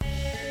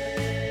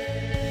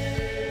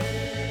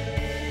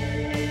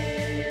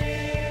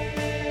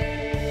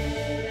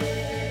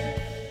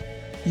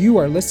You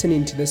are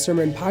listening to the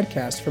Sermon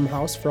Podcast from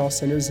House for All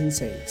Sinners and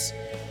Saints.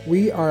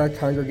 We are a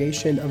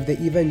congregation of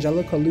the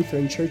Evangelical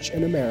Lutheran Church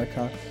in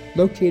America,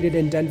 located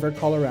in Denver,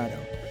 Colorado.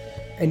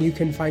 And you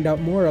can find out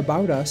more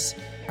about us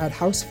at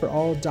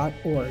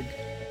houseforall.org.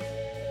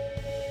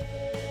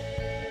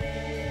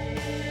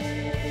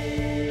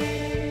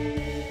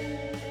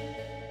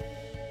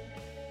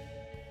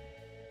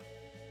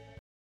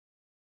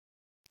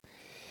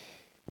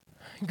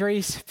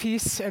 Grace,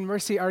 peace, and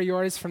mercy are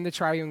yours from the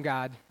triune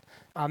God.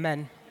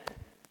 Amen.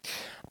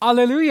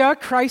 Alleluia,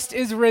 Christ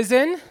is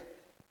risen.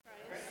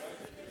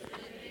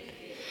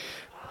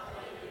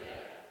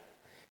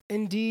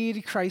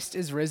 Indeed, Christ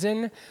is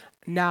risen.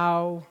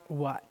 Now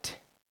what?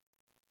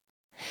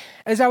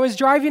 As I was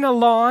driving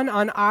along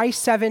on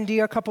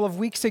I-70 a couple of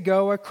weeks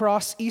ago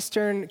across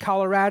eastern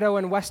Colorado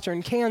and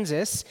western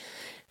Kansas,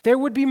 there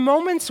would be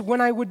moments when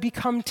I would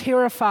become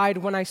terrified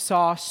when I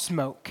saw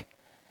smoke.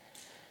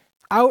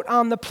 Out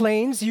on the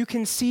plains, you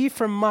can see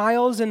for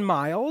miles and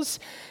miles,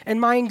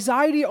 and my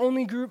anxiety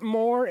only grew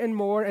more and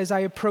more as I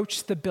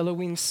approached the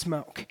billowing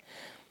smoke.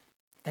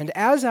 And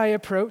as I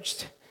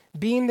approached,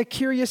 being the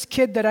curious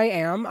kid that I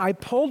am, I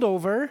pulled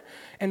over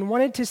and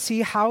wanted to see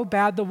how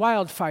bad the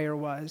wildfire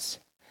was.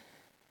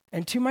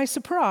 And to my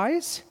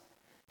surprise,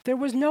 there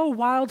was no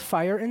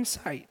wildfire in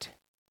sight.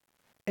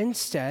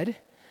 Instead,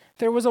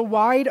 there was a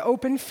wide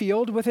open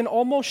field with an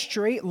almost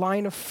straight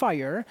line of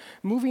fire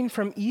moving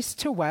from east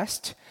to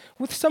west,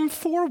 with some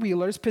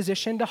four-wheelers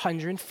positioned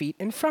 100 feet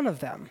in front of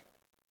them.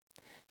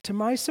 To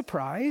my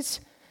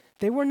surprise,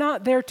 they were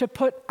not there to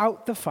put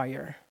out the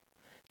fire.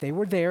 They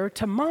were there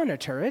to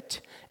monitor it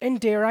and,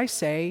 dare I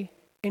say,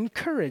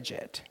 encourage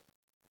it.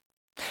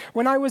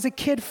 When I was a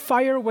kid,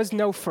 fire was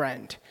no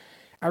friend.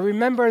 I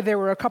remember there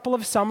were a couple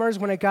of summers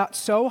when it got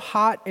so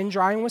hot and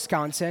dry in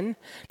Wisconsin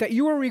that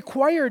you were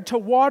required to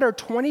water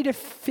 10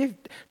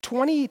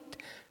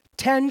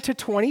 to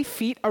 20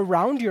 feet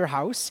around your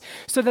house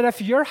so that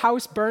if your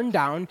house burned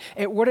down,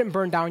 it wouldn't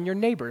burn down your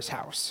neighbor's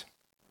house.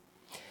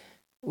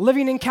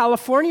 Living in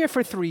California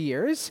for 3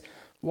 years,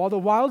 while the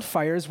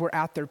wildfires were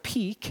at their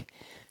peak,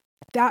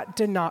 that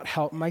did not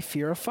help my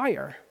fear of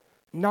fire,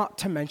 not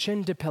to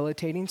mention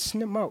debilitating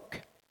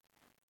smoke.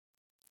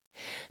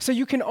 So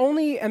you can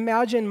only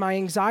imagine my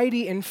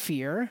anxiety and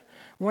fear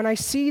when I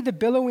see the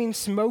billowing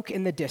smoke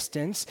in the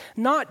distance,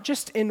 not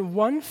just in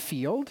one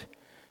field,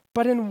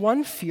 but in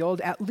one field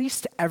at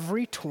least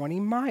every 20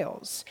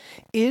 miles.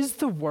 Is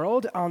the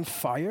world on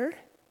fire?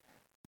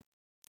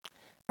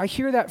 I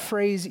hear that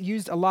phrase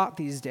used a lot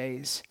these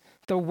days.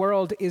 The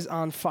world is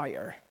on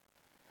fire.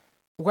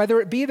 Whether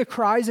it be the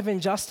cries of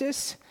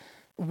injustice,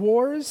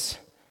 wars,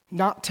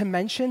 not to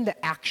mention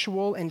the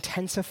actual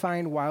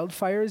intensifying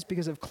wildfires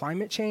because of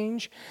climate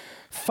change,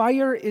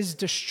 fire is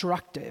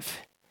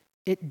destructive.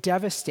 It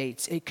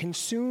devastates, it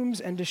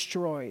consumes and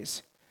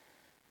destroys.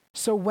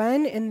 So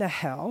why in the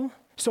hell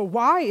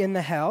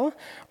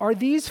are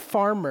these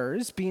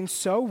farmers being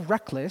so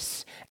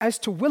reckless as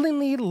to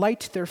willingly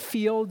light their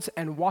fields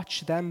and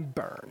watch them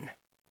burn?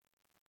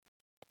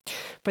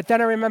 But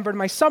then I remembered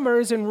my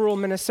summers in rural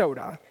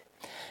Minnesota.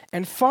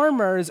 And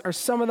farmers are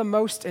some of the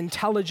most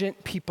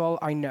intelligent people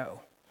I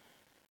know.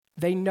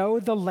 They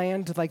know the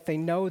land like they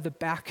know the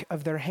back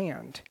of their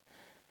hand.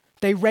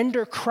 They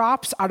render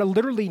crops out of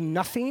literally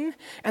nothing,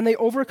 and they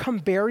overcome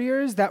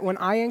barriers that when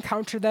I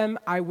encounter them,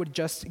 I would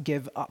just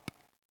give up.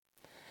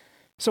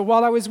 So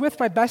while I was with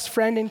my best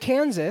friend in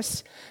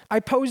Kansas, I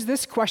posed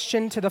this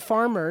question to the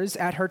farmers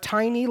at her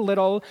tiny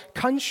little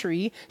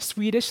country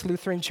Swedish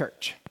Lutheran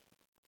church.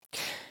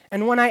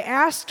 And when I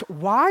asked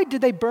why did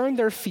they burn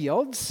their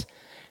fields,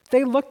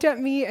 they looked at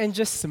me and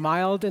just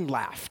smiled and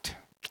laughed.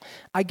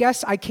 I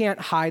guess I can't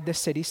hide the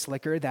city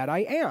slicker that I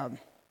am.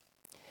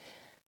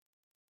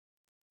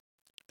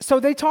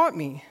 So they taught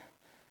me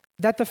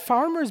that the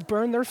farmers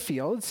burned their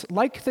fields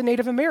like the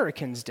Native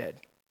Americans did.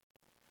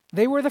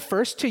 They were the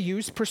first to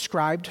use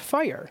prescribed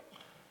fire.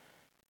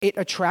 It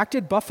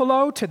attracted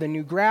buffalo to the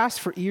new grass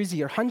for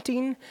easier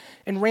hunting,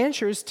 and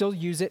ranchers still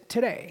use it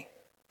today.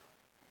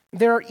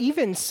 There are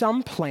even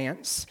some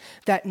plants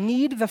that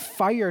need the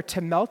fire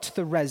to melt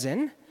the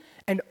resin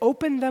and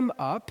open them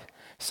up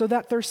so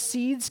that their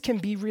seeds can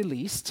be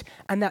released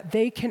and that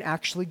they can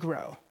actually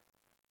grow.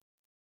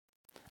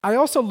 I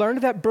also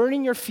learned that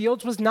burning your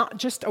fields was not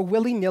just a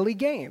willy-nilly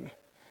game.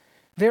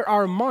 There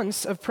are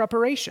months of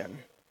preparation,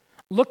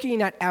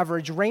 looking at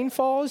average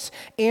rainfalls,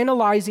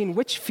 analyzing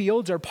which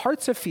fields or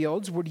parts of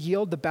fields would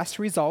yield the best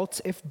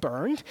results if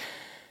burned,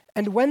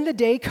 and when the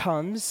day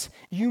comes,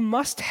 you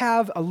must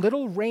have a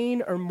little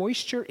rain or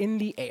moisture in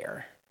the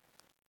air.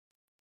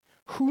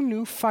 Who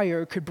knew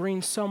fire could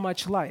bring so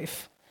much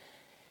life?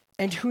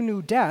 And who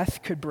knew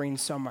death could bring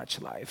so much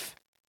life?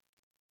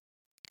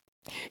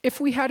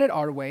 If we had it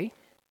our way,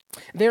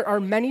 there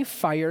are many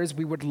fires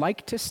we would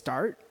like to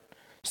start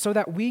so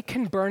that we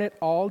can burn it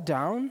all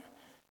down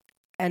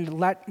and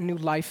let new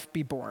life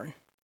be born.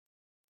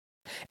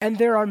 And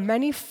there are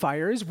many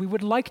fires we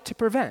would like to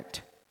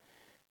prevent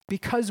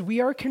because we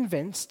are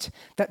convinced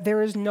that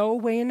there is no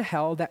way in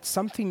hell that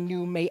something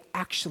new may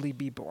actually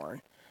be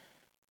born.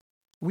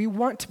 We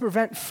want to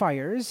prevent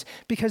fires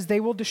because they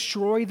will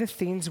destroy the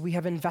things we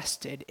have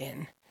invested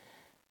in.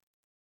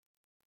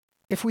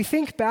 If we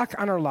think back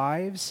on our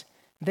lives,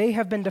 they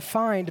have been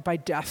defined by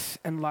death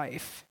and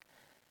life.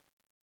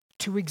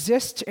 To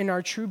exist in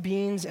our true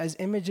beings as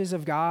images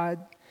of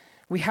God,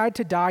 we had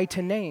to die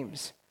to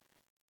names,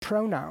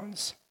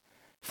 pronouns,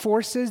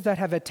 forces that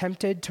have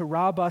attempted to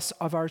rob us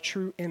of our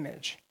true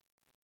image.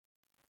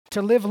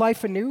 To live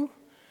life anew,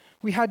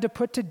 we had to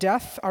put to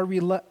death our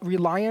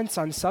reliance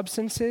on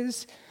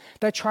substances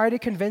that try to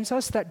convince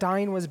us that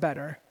dying was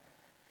better.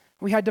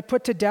 We had to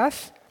put to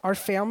death our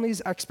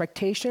family's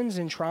expectations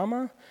and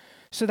trauma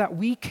so that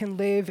we can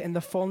live in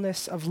the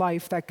fullness of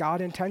life that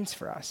God intends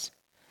for us.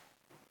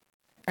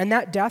 And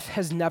that death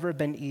has never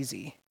been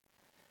easy.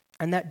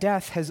 And that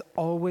death has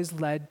always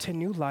led to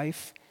new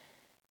life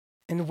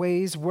in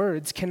ways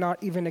words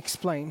cannot even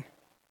explain.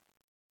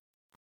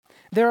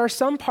 There are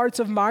some parts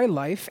of my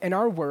life and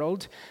our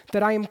world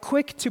that I am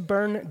quick to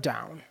burn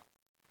down.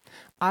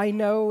 I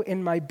know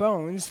in my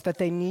bones that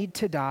they need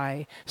to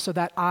die so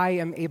that I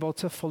am able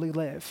to fully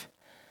live.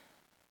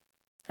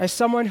 As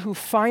someone who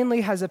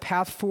finally has a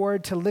path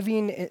forward to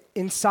living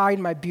inside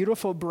my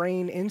beautiful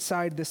brain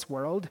inside this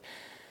world,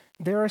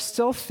 there are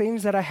still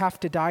things that I have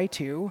to die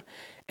to,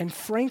 and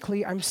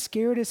frankly, I'm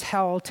scared as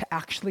hell to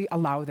actually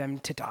allow them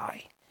to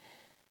die.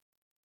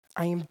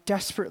 I am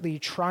desperately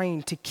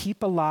trying to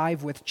keep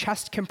alive with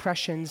chest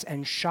compressions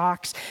and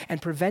shocks,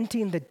 and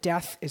preventing the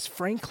death is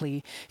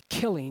frankly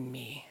killing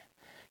me,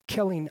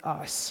 killing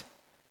us.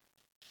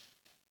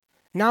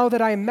 Now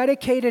that I am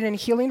medicated and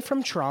healing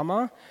from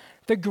trauma,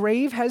 the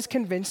grave has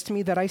convinced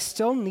me that I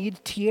still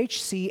need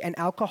THC and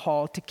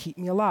alcohol to keep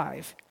me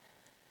alive.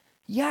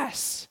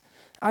 Yes,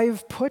 I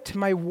have put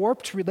my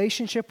warped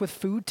relationship with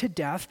food to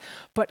death,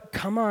 but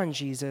come on,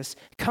 Jesus,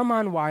 come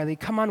on, Wylie,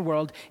 come on,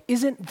 world,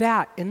 isn't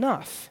that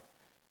enough?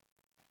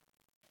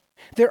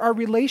 There are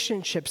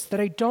relationships that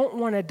I don't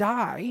want to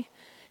die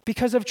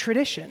because of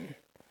tradition,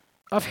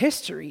 of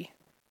history,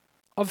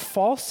 of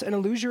false and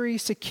illusory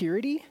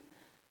security.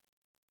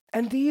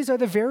 And these are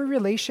the very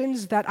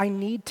relations that I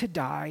need to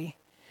die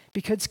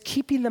because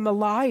keeping them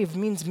alive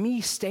means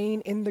me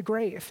staying in the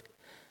grave.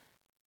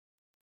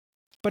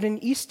 But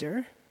in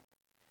Easter,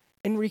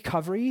 in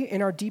recovery,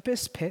 in our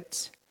deepest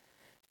pits,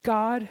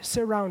 God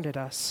surrounded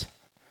us,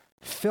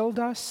 filled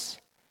us,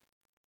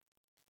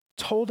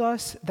 told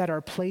us that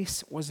our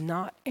place was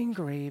not in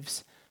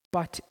graves,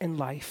 but in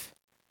life.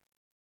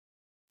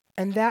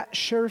 And that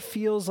sure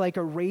feels like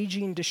a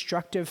raging,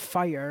 destructive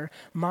fire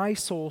my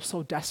soul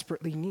so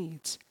desperately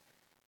needs.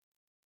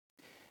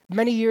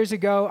 Many years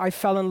ago, I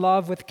fell in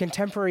love with a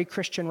contemporary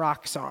Christian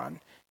rock song.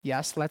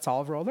 Yes, let's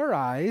all roll our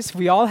eyes.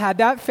 We all had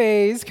that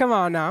phase. Come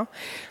on now.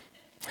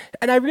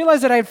 And I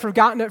realized that I had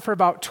forgotten it for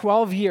about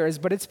 12 years,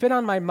 but it's been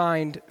on my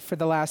mind for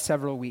the last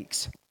several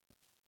weeks.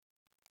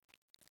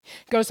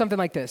 It goes something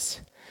like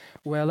this.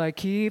 Well, I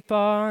keep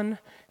on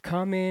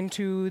coming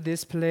to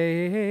this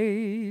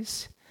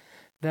place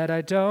that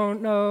I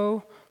don't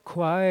know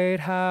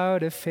quite how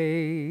to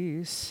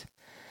face.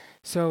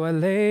 So I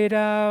lay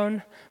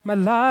down my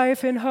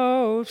life in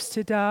hopes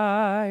to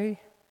die,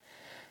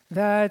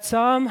 that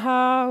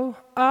somehow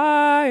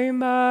I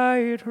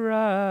might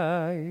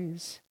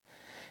rise.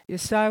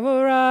 Yes, I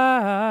will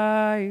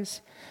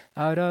rise,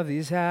 out of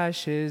these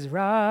ashes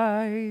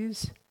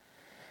rise.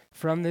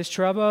 From this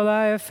trouble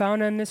I have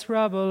found, and this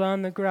rubble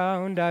on the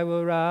ground I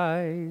will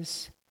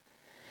rise.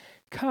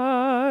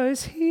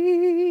 'Cause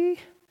he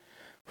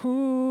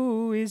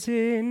who is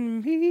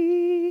in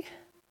me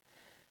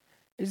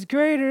is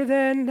greater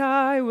than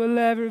I will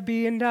ever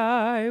be, and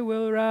I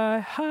will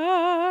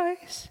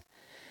rise.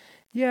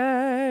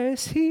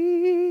 Yes,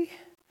 he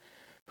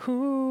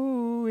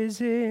who is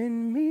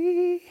in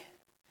me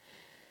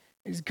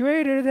is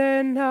greater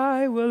than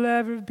I will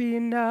ever be,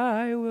 and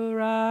I will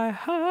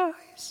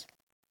rise.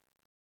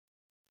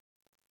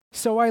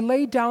 So I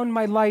lay down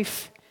my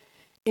life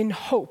in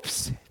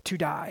hopes to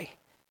die,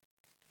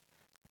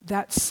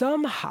 that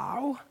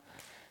somehow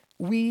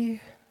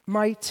we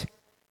might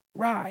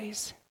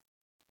rise.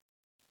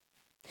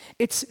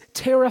 It's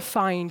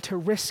terrifying to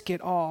risk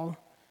it all.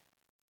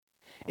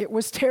 It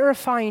was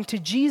terrifying to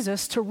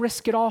Jesus to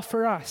risk it all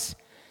for us.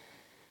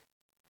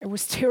 It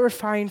was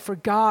terrifying for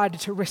God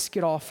to risk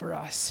it all for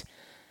us.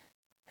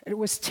 It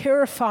was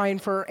terrifying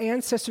for our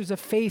ancestors of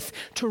faith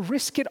to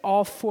risk it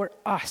all for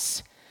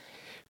us.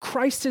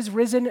 Christ is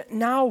risen,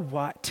 now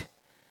what?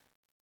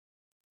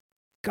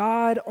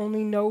 God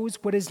only knows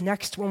what is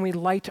next when we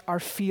light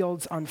our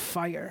fields on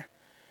fire,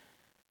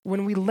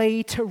 when we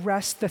lay to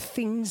rest the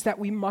things that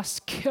we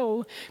must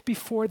kill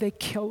before they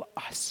kill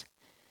us.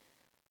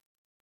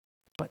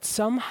 But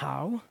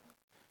somehow,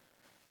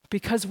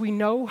 because we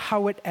know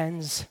how it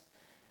ends,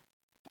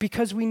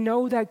 because we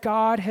know that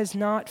God has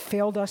not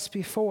failed us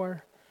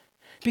before,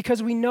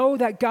 because we know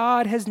that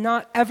God has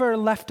not ever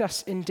left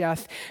us in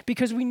death,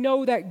 because we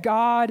know that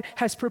God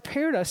has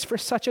prepared us for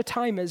such a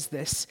time as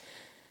this,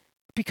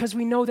 because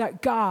we know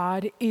that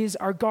God is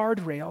our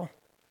guardrail,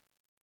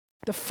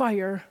 the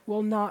fire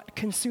will not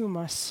consume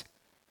us.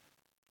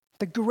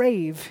 The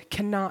grave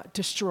cannot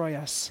destroy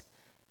us.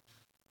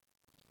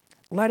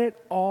 Let it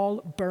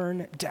all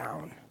burn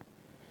down,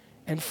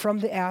 and from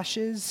the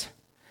ashes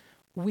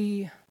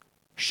we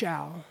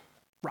shall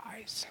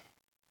rise.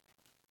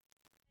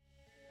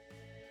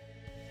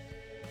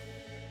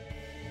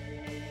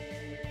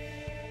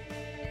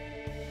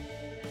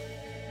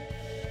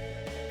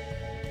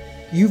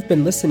 You've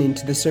been listening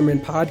to the Sermon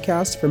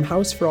Podcast from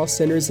House for All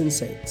Sinners and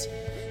Saints.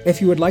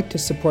 If you would like to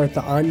support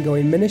the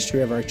ongoing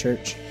ministry of our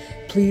church,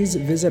 please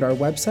visit our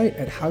website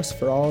at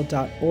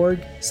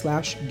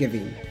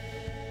houseforall.org/giving.